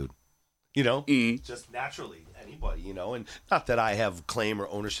 who's this dude? Just naturally, anybody, and not that I have claim or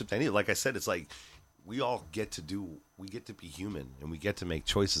ownership to any. Like I said, it's like we get to be human, and we get to make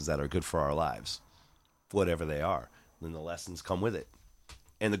choices that are good for our lives, whatever they are. And then the lessons come with it,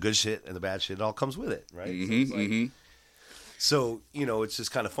 and the good shit and the bad shit, it all comes with it, right? So it's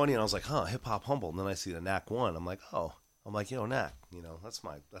just kind of funny. And I was like, Hip Hop Humboldt. And then I see the Knack one. I'm like, Knack, that's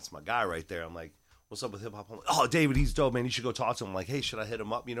my guy right there. I'm like, what's up with Hip Hop Humboldt? Oh, David, he's dope, man. You should go talk to him. I'm like, hey, should I hit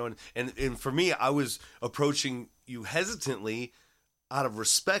him up? And for me, I was approaching you hesitantly out of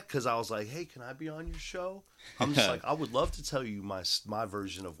respect because I was like, hey, can I be on your show? I'm just like, I would love to tell you my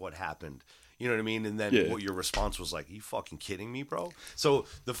version of what happened. You know what I mean? And then what your response was like, are you fucking kidding me, bro? So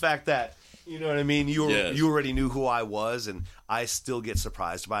the fact that, you know what I mean, you already knew who I was, and I still get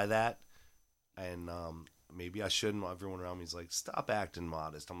surprised by that. And maybe I shouldn't. Everyone around me is like, stop acting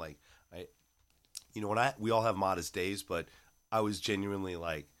modest. I'm like, we all have modest days, but I was genuinely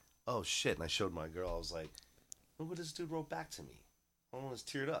like, oh shit. And I showed my girl, I was like, look what this dude wrote back to me. I almost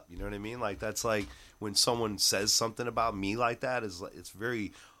teared up. You know what I mean? Like, that's like when someone says something about me like that, it's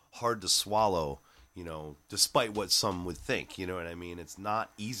very hard to swallow, despite what some would think. You know what I mean? It's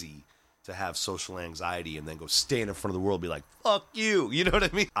not easy to have social anxiety and then go stand in front of the world and be like, fuck you. You know what I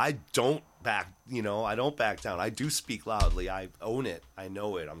mean? I don't back down. I do speak loudly. I own it. I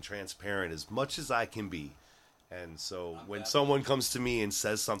know it. I'm transparent as much as I can be. And so when someone comes to me and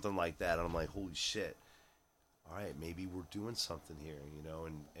says something like that, I'm like, holy shit. All right, maybe we're doing something here,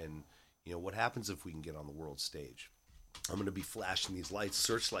 and what happens if we can get on the world stage? I'm going to be flashing these lights,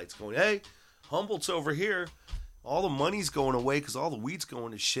 searchlights going, hey, Humboldt's over here. All the money's going away because all the weed's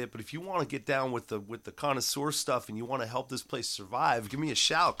going to shit. But if you want to get down with the connoisseur stuff and you want to help this place survive, give me a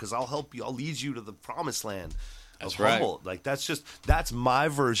shout because I'll help you. I'll lead you to the promised land of Humboldt. Like, that's my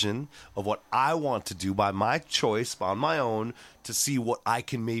version of what I want to do by my choice, on my own, to see what I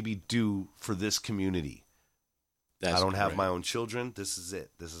can maybe do for this community. I don't have my own children. This is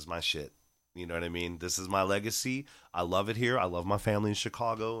it. This is my shit. You know what I mean? This is my legacy. I love it here. I love my family in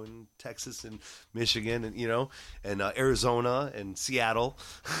Chicago and Texas and Michigan and Arizona and Seattle,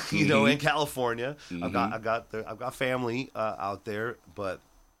 and California. I've got family out there, but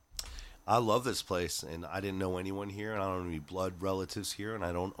I love this place, and I didn't know anyone here, and I don't have any blood relatives here, and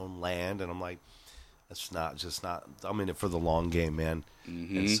I don't own land, and I'm like, that's not. I'm in it for the long game, man.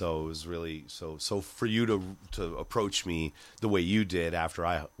 And so it was really so for you to approach me the way you did after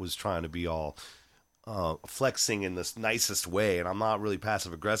I was trying to be all flexing in this nicest way, and I'm not really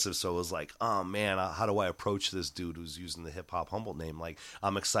passive aggressive. So it was like, oh man, how do I approach this dude who's using the Hip Hop Humboldt name? Like,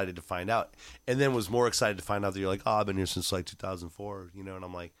 I'm excited to find out, and then was more excited to find out that you're like, I've been here since like 2004, and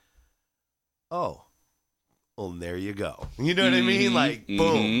I'm like, oh. Well, there you go. You know what I mean? Like,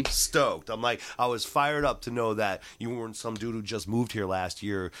 boom, stoked. I'm like, I was fired up to know that you weren't some dude who just moved here last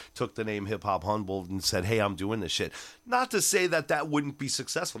year, took the name Hip Hop Humboldt and said, hey, I'm doing this shit. Not to say that wouldn't be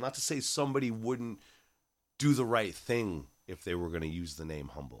successful. Not to say somebody wouldn't do the right thing if they were going to use the name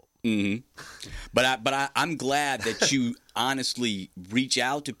Humboldt. But I'm glad that you honestly reach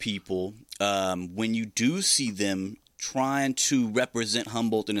out to people when you do see them trying to represent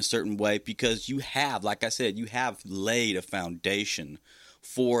Humboldt in a certain way, because you have, like I said, you have laid a foundation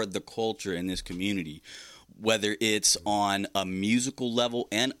for the culture in this community, whether it's on a musical level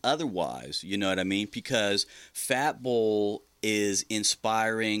and otherwise, you know what I mean? Because Fat Bowl is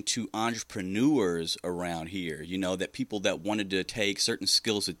inspiring to entrepreneurs around here, that people that wanted to take certain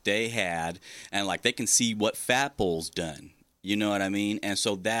skills that they had and like they can see what Fat Bowl's done. You know what I mean? And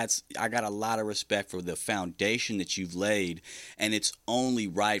so I got a lot of respect for the foundation that you've laid, and it's only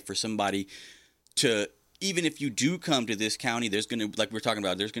right for somebody to, even if you do come to this county, there's going to, like we're talking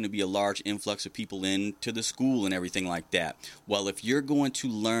about, there's going to be a large influx of people into the school and everything like that. Well, if you're going to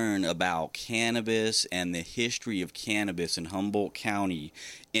learn about cannabis and the history of cannabis in Humboldt County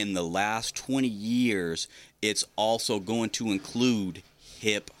in the last 20 years, it's also going to include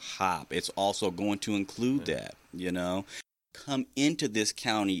hip hop. It's also going to include that, you know. Come into this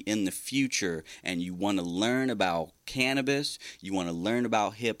county in the future and you want to learn about cannabis, you want to learn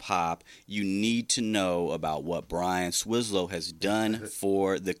about hip hop, you need to know about what Brian Swislow has done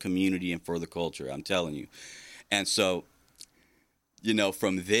for the community and for the culture. I'm telling you. And so, you know,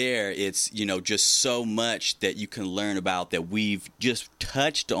 from there, it's, you know, just so much that you can learn about that we've just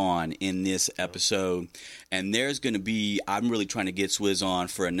touched on in this episode. And there's going to be, I'm really trying to get Swizz on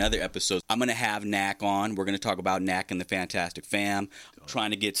for another episode. I'm going to have Knack on. We're going to talk about Knack and the Fantastic Fam. I'm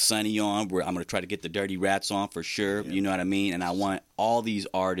trying to get Sonny on. I'm going to try to get the Dirty Rats on for sure. Yeah. You know what I mean? And I want all these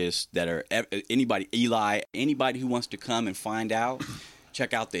artists that are, anybody, Eli, anybody who wants to come and find out.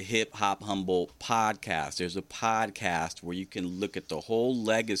 Check out the Hip Hop Humboldt podcast. There's a podcast where you can look at the whole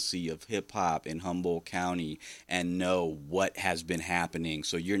legacy of hip hop in Humboldt County and know what has been happening.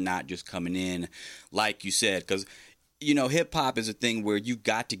 So you're not just coming in, like you said, because, you know, hip hop is a thing where you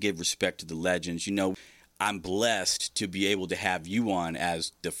got to give respect to the legends. You know, I'm blessed to be able to have you on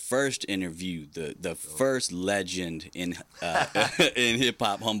as the first interview, the first legend in in Hip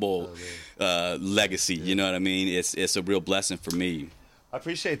Hop Humboldt legacy. You know what I mean? It's a real blessing for me. I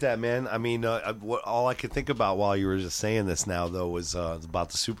appreciate that, man. I mean, all I could think about while you were just saying this now, though, was about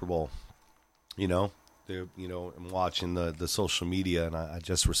the Super Bowl. You know, I'm watching the social media, and I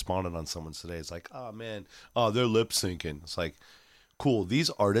just responded on someone today. It's like, oh man, they're lip syncing. It's like, cool. These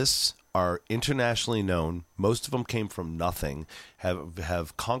artists are internationally known. Most of them came from nothing,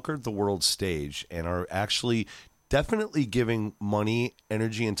 have conquered the world stage, and are actually definitely giving money,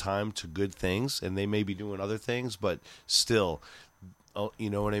 energy, and time to good things. And they may be doing other things, but still. You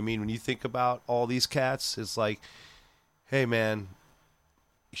know what I mean? When you think about all these cats, it's like, hey, man,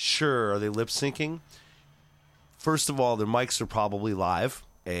 sure, are they lip syncing? First of all, their mics are probably live,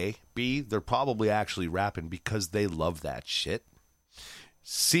 A. B, they're probably actually rapping because they love that shit.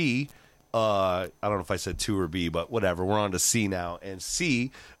 C, I don't know if I said 2 or B, but whatever. We're on to C now. And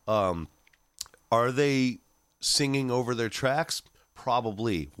C, are they singing over their tracks?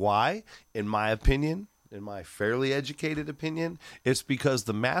 Probably. Why? In my opinion, in my fairly educated opinion, it's because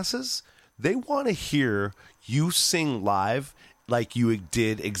the masses, they want to hear you sing live like you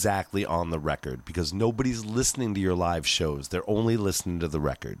did exactly on the record, because nobody's listening to your live shows. They're only listening to the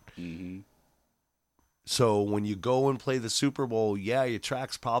record. Mm-hmm. So when you go and play the Super Bowl, yeah, your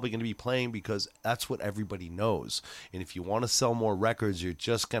track's probably going to be playing because that's what everybody knows. And if you want to sell more records, you're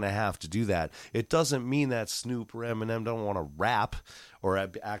just going to have to do that. It doesn't mean that Snoop or Eminem don't want to rap or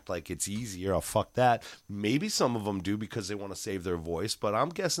act like it's easier. Oh, fuck that. Maybe some of them do because they want to save their voice. But I'm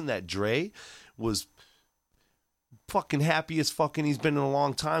guessing that Dre was fucking happy as fucking he's been in a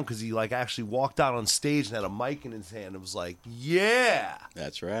long time, because he like actually walked out on stage and had a mic in his hand and was like, yeah.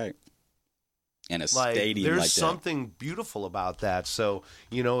 That's right. And a like, stadium there's like that. something beautiful about that. So,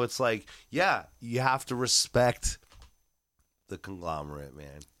 you know, it's like, yeah, you have to respect the conglomerate,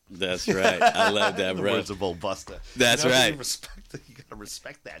 man. That's right. I love that, the bro. words of Old Busta. That's right. You gotta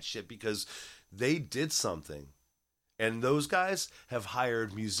respect that shit because they did something. And those guys have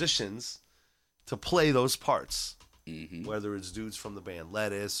hired musicians to play those parts. Mm-hmm. Whether it's dudes from the band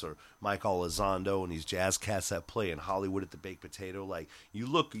Lettuce or Mike Elizondo and these jazz cats that play in Hollywood at the Baked Potato, like you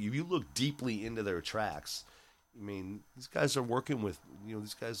look deeply into their tracks. I mean, these guys are working with, you know,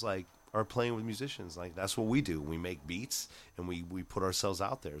 these guys like are playing with musicians. Like that's what we do. We make beats and we put ourselves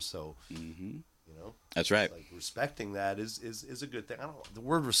out there. So, you know, that's right. Like respecting that is a good thing. The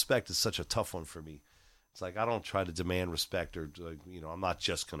word respect is such a tough one for me. It's like I don't try to demand respect or, like, you know, I'm not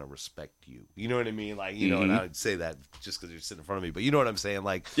just going to respect you. You know what I mean? Like, you know, and I would say that just because you're sitting in front of me. But you know what I'm saying?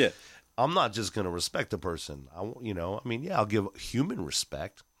 Like, yeah. I'm not just going to respect a person. You know, I mean, yeah, I'll give human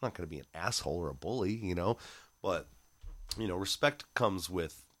respect. I'm not going to be an asshole or a bully, you know. But, you know, respect comes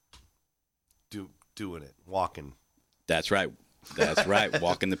with doing it, walking. That's right. That's right.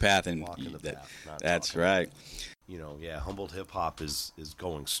 Walking the path. And walking the path. That's right. You know, yeah, Humboldt hip hop is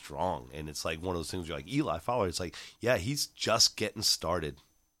going strong, and it's like one of those things where you're like Eli Fowler. It's like, yeah, he's just getting started.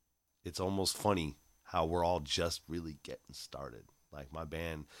 It's almost funny how we're all just really getting started. Like my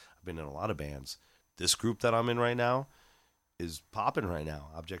band, I've been in a lot of bands. This group that I'm in right now is popping right now.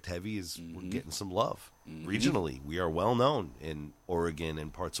 Object Heavy is we're getting some love regionally. We are well known in Oregon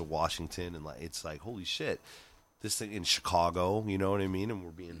and parts of Washington, and like it's like holy shit. This thing in Chicago, you know what I mean? And we're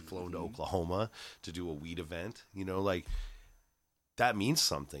being flown to Oklahoma to do a weed event, you know, like that means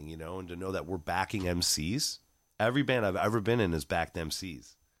something, you know, and to know that we're backing MCs. Every band I've ever been in has backed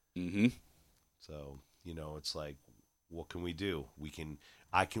MCs. Mm-hmm. So, you know, it's like, what can we do? What can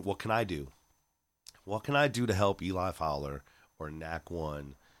I do? What can I do to help Eli Fowler or Knack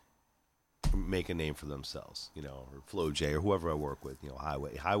One make a name for themselves, you know, or Flo J or whoever I work with, you know,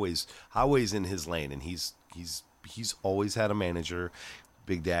 Highway's in his lane, and he's always had a manager,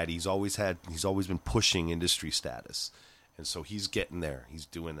 Big Daddy. He's always been pushing industry status, and so he's getting there. He's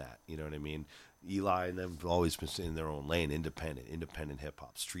doing that. You know what I mean? Eli and them have always been in their own lane, independent hip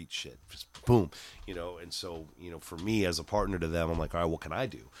hop, street shit, just boom, you know. And so, you know, for me as a partner to them, I'm like, all right, what can I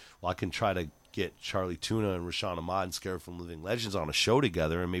do? Well, I can try to get Charlie Tuna and Rashawn Ahmad and Scared from Living Legends on a show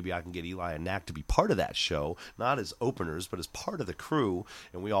together, and maybe I can get Eli and Knack to be part of that show, not as openers, but as part of the crew,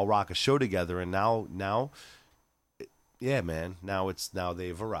 and we all rock a show together. And now. Yeah, man. Now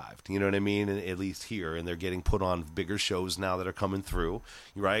they've arrived. You know what I mean? And at least here, and they're getting put on bigger shows now that are coming through.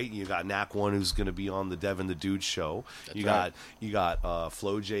 Right? You got Knack One, who's going to be on the Devin the Dude show. That's you right. got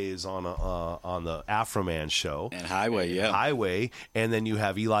Flo J is on the Afroman show And Highway, and then you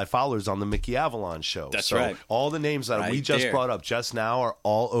have Eli Fowler's on the Mickey Avalon show. That's so right. All the names that Right we just there. brought up just now are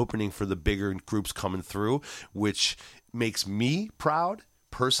all opening for the bigger groups coming through, which makes me proud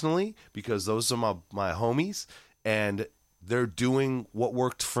personally, because those are my homies. And they're doing what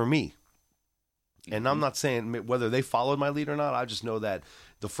worked for me. And I'm not saying whether they followed my lead or not. I just know that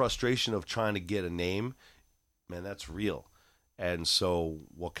the frustration of trying to get a name, man, that's real. And so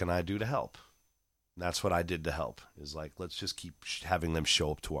what can I do to help? And that's what I did to help, is like, let's just keep having them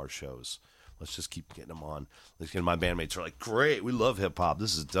show up to our shows. Let's just keep getting them on. And my bandmates are like, great, we love hip hop.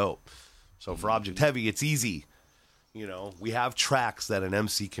 This is dope. So for Object Heavy, it's easy. You know, we have tracks that an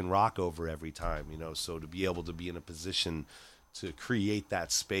MC can rock over every time, you know, so to be able to be in a position to create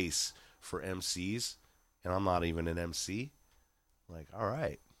that space for MCs, and I'm not even an MC, like, all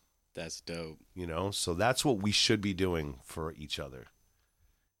right. That's dope. You know, so that's what we should be doing for each other,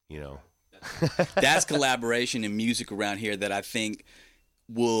 you know. That's collaboration in music around here that I think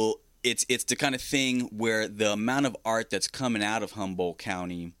it's the kind of thing where the amount of art that's coming out of Humboldt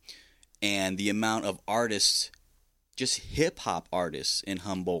County and the amount of artists, just hip-hop artists in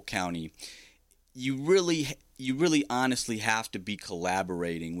Humboldt County, you really honestly have to be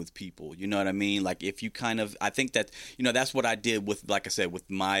collaborating with people. You know what I mean? Like, if you I think that, you know, that's what I did with, like I said, with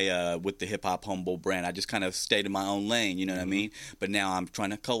my with the Hip Hop Humboldt brand. I just kind of stayed in my own lane, you know what I mean? But now I'm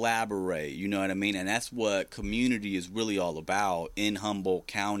trying to collaborate, you know what I mean? And that's what community is really all about in Humboldt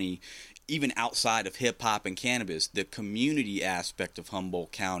County. Even outside of hip-hop and cannabis, the community aspect of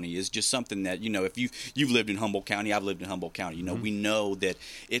Humboldt County is just something that, you know, if you've lived in Humboldt County, I've lived in Humboldt County, you know, we know that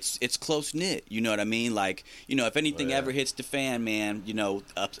it's close-knit, you know what I mean? Like, you know, if anything ever hits the fan, man, you know,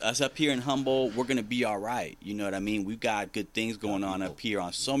 us up here in Humboldt, we're going to be all right, you know what I mean? We've got good things going on up here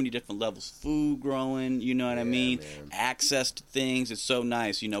on so many different levels. Food growing, you know what I mean? Man. Access to things, it's so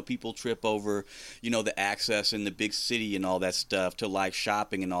nice. You know, people trip over, you know, the access in the big city and all that stuff to, like,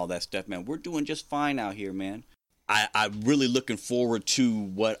 shopping and all that stuff, man. We're doing just fine out here, man. I'm really looking forward to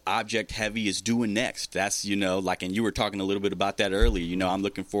what Object Heavy is doing next. That's, you know, like, and you were talking a little bit about that earlier. You know, I'm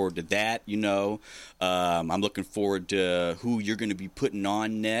looking forward to that, you know. I'm looking forward to who you're going to be putting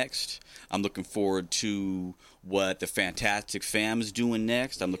on next. I'm looking forward to what the Fantastic Fam is doing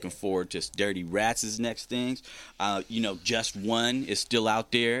next. I'm looking forward to Dirty Rats' next things. You know, Just One is still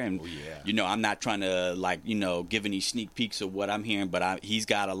out there. And, you know, I'm not trying to, like, you know, give any sneak peeks of what I'm hearing, but he's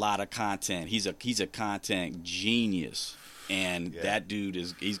got a lot of content. He's a content genius. And that dude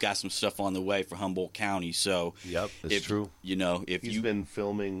he's got some stuff on the way for Humboldt County. So yep, it's true. You know, if he's been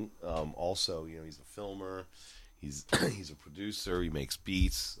filming, also, you know, he's a filmer, he's a producer, he makes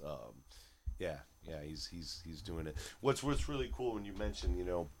beats. He's doing it. What's really cool when you mention, you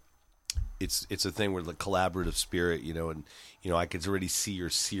know, it's a thing where the collaborative spirit, you know, and you know, I could already see your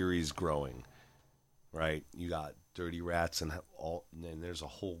series growing. Right, you got Dirty Rats and there's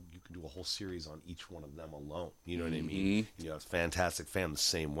you can do a whole series on each one of them alone. You know what I mean? You know, Fantastic Fam the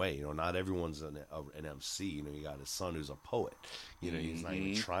same way. You know, not everyone's an MC. You know, you got his son who's a poet. You know, he's not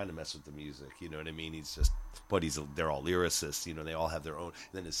even trying to mess with the music. You know what I mean? He's just, but they're all lyricists. You know, they all have their own.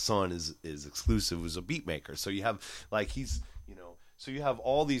 And then his son is exclusive, who's a beat maker. So you have, like, you know. So you have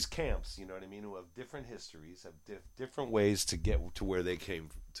all these camps, you know what I mean, who have different histories, have different ways to get to where they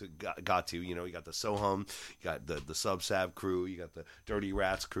got to. You know, you got the Sohum, you got the Sub-Sav crew, you got the Dirty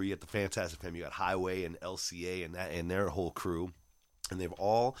Rats crew, you got the Fantastic Fam, you got Highway and LCA and their whole crew, and they've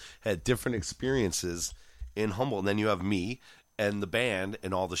all had different experiences in Humboldt. And then you have me and the band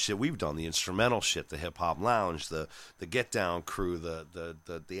and all the shit we've done, the instrumental shit, the hip hop lounge, the Get Down crew,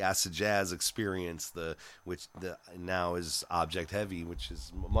 the acid jazz experience, which now is Object Heavy, which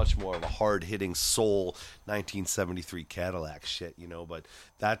is much more of a hard hitting soul 1973 Cadillac shit, you know. But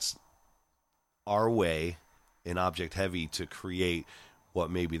that's our way in Object Heavy to create what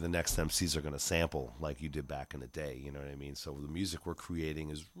maybe the next MCs are going to sample, like you did back in the day. You know what I mean? So the music we're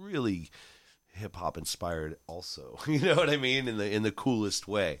creating is really hip hop inspired also. You know what I mean? In the coolest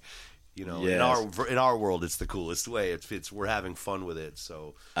way. You know, Yes. in our world, it's the coolest way. It's we're having fun with it.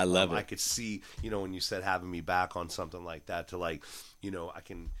 So I love it. I could see, you know, when you said having me back on something like that, to like, you know,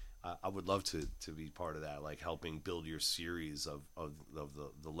 I would love to be part of that, like helping build your series of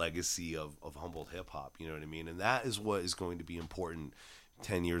the legacy of Humboldt hip hop. You know what I mean? And that is what is going to be important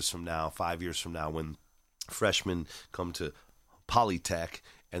 10 years from now, 5 years from now, when freshmen come to Polytech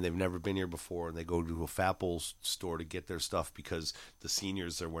and they've never been here before, and they go to a Fat Bowl store to get their stuff because the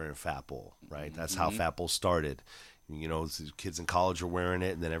seniors are wearing Fat Bowl, right? That's how Fat Bowl started. You know, kids in college are wearing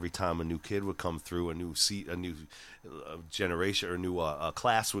it, and then every time a new kid would come through, a new generation or a new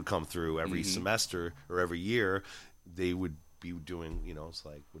class would come through every semester or every year, they would be doing, you know, it's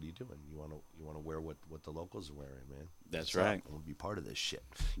like, what are you doing? You want to wear what the locals are wearing, man? That's right. I want to be part of this shit.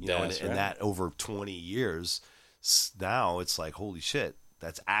 You know, and that over 20 years, now it's like, holy shit,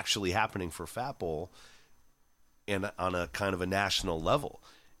 that's actually happening for Fat Bowl and on a kind of a national level.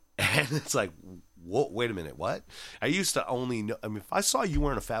 And it's like, wait a minute, what? I used to only know, I mean, if I saw you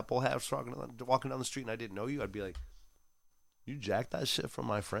wearing a Fat Bowl hat walking down the street and I didn't know you, I'd be like, you jacked that shit from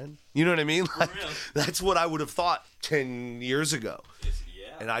my friend? You know what I mean? Like, that's what I would have thought 10 years ago.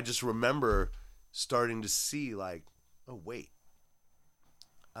 Yeah. And I just remember starting to see like, oh, wait,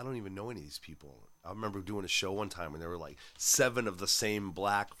 I don't even know any of these people. I remember doing a show one time and there were like 7 of the same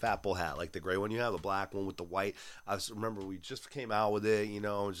black Fat Bowl hat, like the gray one you have, the black one with the white. I remember we just came out with it, you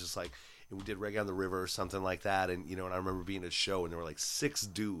know, it was just like, and we did Reggae on the River or something like that. And, you know, and I remember being at a show and there were like 6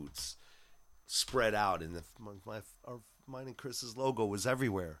 dudes spread out, and mine and Chris's logo was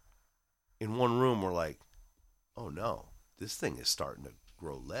everywhere. In one room, we're like, oh no, this thing is starting to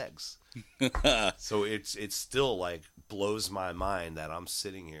grow legs. So it's still like blows my mind that I'm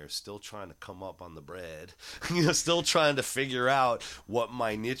sitting here still trying to come up on the bread, you know, still trying to figure out what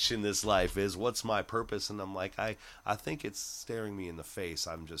my niche in this life is, what's my purpose. And I'm like, I think it's staring me in the face.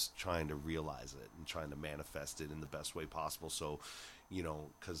 I'm just trying to realize it and trying to manifest it in the best way possible. So, you know,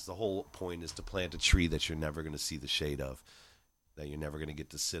 because the whole point is to plant a tree that you're never going to see the shade of, that you're never going to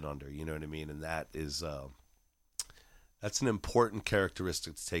get to sit under, you know what I mean? And that is that's an important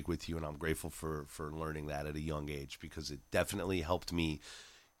characteristic to take with you, and I'm grateful for learning that at a young age, because it definitely helped me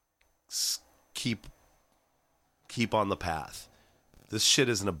keep on the path. This shit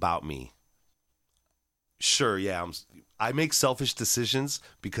isn't about me. Sure, yeah, I make selfish decisions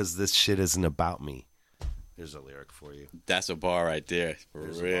because this shit isn't about me. There's a lyric for you. That's a bar right there, for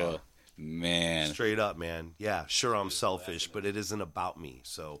real. Man. Straight up, man. Yeah, sure, I'm selfish, but it isn't about me.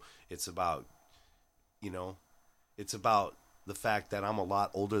 So it's about, you know, it's about the fact that I'm a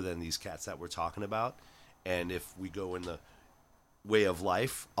lot older than these cats that we're talking about. And if we go in the way of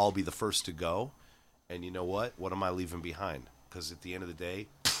life, I'll be the first to go. And you know what? What am I leaving behind? Because at the end of the day,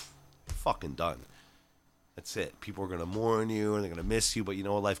 fucking done. That's it. People are going to mourn you and they're going to miss you. But you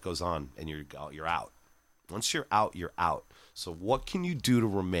know what? Life goes on and you're out. Once you're out, you're out. So what can you do to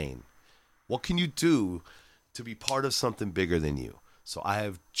remain? What can you do to be part of something bigger than you? So I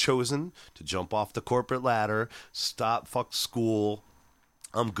have chosen to jump off the corporate ladder, fuck school.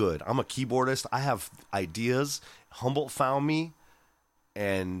 I'm good. I'm a keyboardist. I have ideas. Humboldt found me,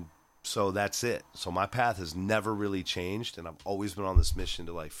 and so that's it. So my path has never really changed, and I've always been on this mission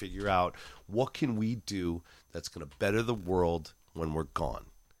to like figure out what can we do that's going to better the world when we're gone.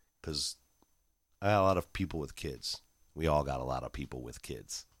 Because I got a lot of people with kids. We all got a lot of people with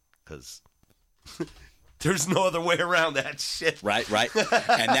kids, because there's no other way around that shit. Right.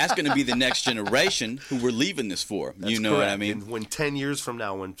 And that's going to be the next generation who we're leaving this for. That's you know correct. what I mean? And when 10 years from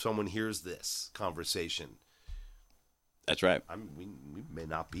now, when someone hears this conversation, That's right. we may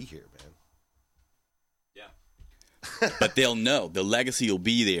not be here, man. Yeah. But they'll know. The legacy will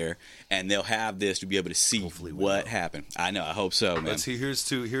be there, and they'll have this to be able to see Hopefully we what will. happened. I know. I hope so, man. Let's see. Here's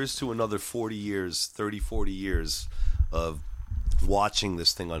to another 40 years, 30, 40 years of watching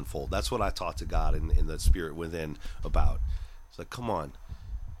this thing unfold. That's what I talked to God in the spirit within about. It's like, come on.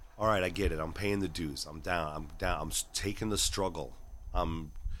 All right, I get it. I'm paying the dues. I'm down. I'm taking the struggle.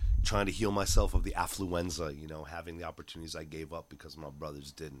 I'm trying to heal myself of the affluenza, you know, having the opportunities I gave up because my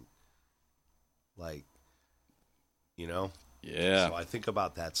brothers didn't. Like, you know? Yeah. So I think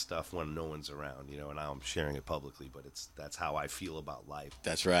about that stuff when no one's around, you know, and I'm sharing it publicly, but that's how I feel about life.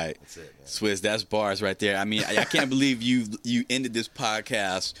 That's right. That's it, man. Swizz, that's bars right there. I mean, I can't believe you ended this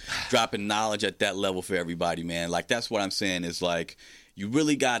podcast dropping knowledge at that level for everybody, man. Like, that's what I'm saying is, like, you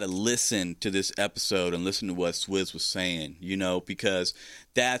really got to listen to this episode and listen to what Swizz was saying, you know, because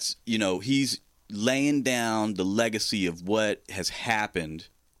that's, you know, he's laying down the legacy of what has happened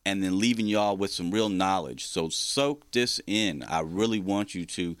and then leaving y'all with some real knowledge. So soak this in. I really want you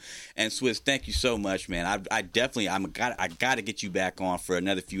to. And Swizz, thank you so much, man. I definitely, I got to get you back on for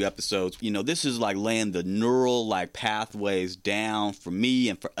another few episodes. You know, this is like laying the neural like pathways down for me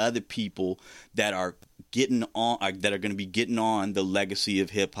and for other people that are getting on, that are going to be getting on the legacy of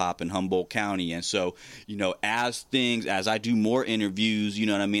hip hop in Humboldt County. And so, you know, as I do more interviews, you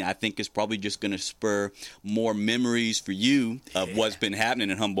know what I mean, I think it's probably just going to spur more memories for you of what's been happening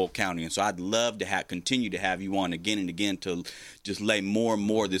in Humboldt County. And so I'd love to continue to have you on again and again to just lay more and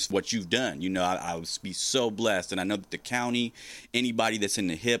more of this, what you've done. You know, I would be so blessed. And I know that the county, anybody that's in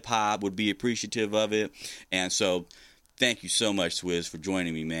the hip hop would be appreciative of it. And so thank you so much, Swizz, for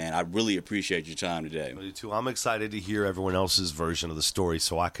joining me, man. I really appreciate your time today. Me too. I'm excited to hear everyone else's version of the story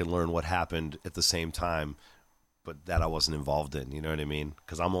so I can learn what happened at the same time, but that I wasn't involved in, you know what I mean?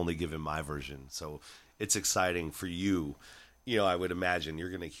 Because I'm only giving my version. So it's exciting for you. You know, I would imagine you're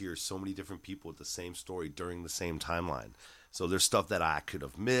going to hear so many different people with the same story during the same timeline. So there's stuff that I could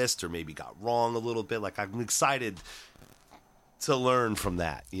have missed or maybe got wrong a little bit. Like, I'm excited to learn from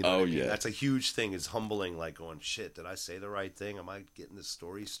that, you know. Oh, what I mean? yeah. That's a huge thing. It's humbling, like going, shit, did I say the right thing? Am I getting this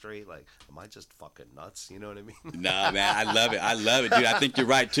story straight? Like, am I just fucking nuts? You know what I mean? Nah, man, I love it, dude. I think you're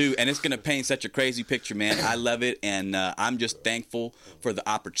right too, and it's gonna paint such a crazy picture, man. I love it, and I'm just thankful for the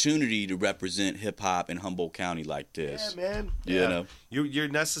opportunity to represent hip hop in Humboldt County like this. Yeah, man. You know? You're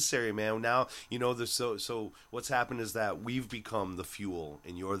necessary, man. Now, you know, so what's happened is that we've become the fuel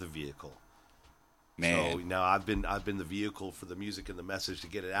and you're the vehicle. Man. So now I've been the vehicle for the music and the message to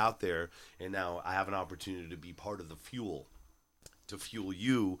get it out there, and now I have an opportunity to be part of the fuel, to fuel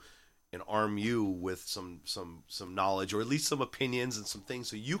you and arm you with some knowledge, or at least some opinions and some things,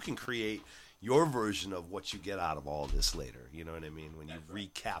 so you can create your version of what you get out of all this later. You know what I mean? When you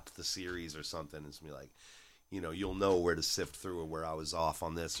recap the series or something, it's gonna be like, you know, you'll know where to sift through, or where I was off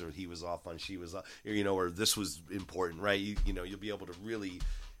on this, or he was off on, she was off, you know, or this was important, right? You know, you'll be able to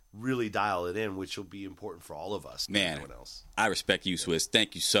really dial it in, which will be important for all of us. Man, everyone else. I respect you, Swizz.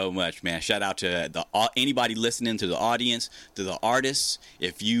 Thank you so much, man. Shout out to anybody listening, to the audience, to the artists.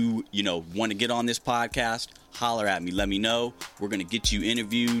 If you want to get on this podcast, holler at me. Let me know. We're going to get you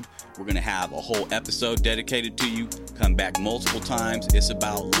interviewed. We're going to have a whole episode dedicated to you. Come back multiple times. It's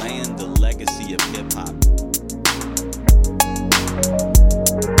about laying the legacy of hip-hop.